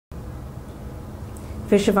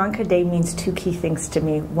Vyshyvanka Day means two key things to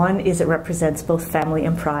me. One is it represents both family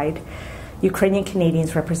and pride. Ukrainian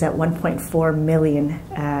Canadians represent 1.4 million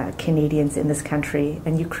Canadians in this country,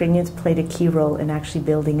 and Ukrainians played a key role in actually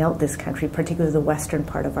building out this country, particularly the western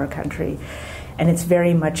part of our country. And it's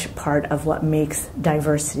very much part of what makes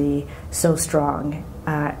diversity so strong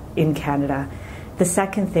in Canada. The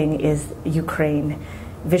second thing is Ukraine.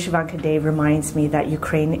 Vyshyvanka Day reminds me that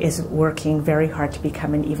Ukraine is working very hard to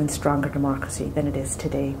become an even stronger democracy than it is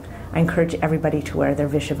today. I encourage everybody to wear their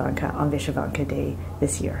Vyshyvanka on Vyshyvanka Day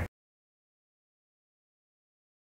this year.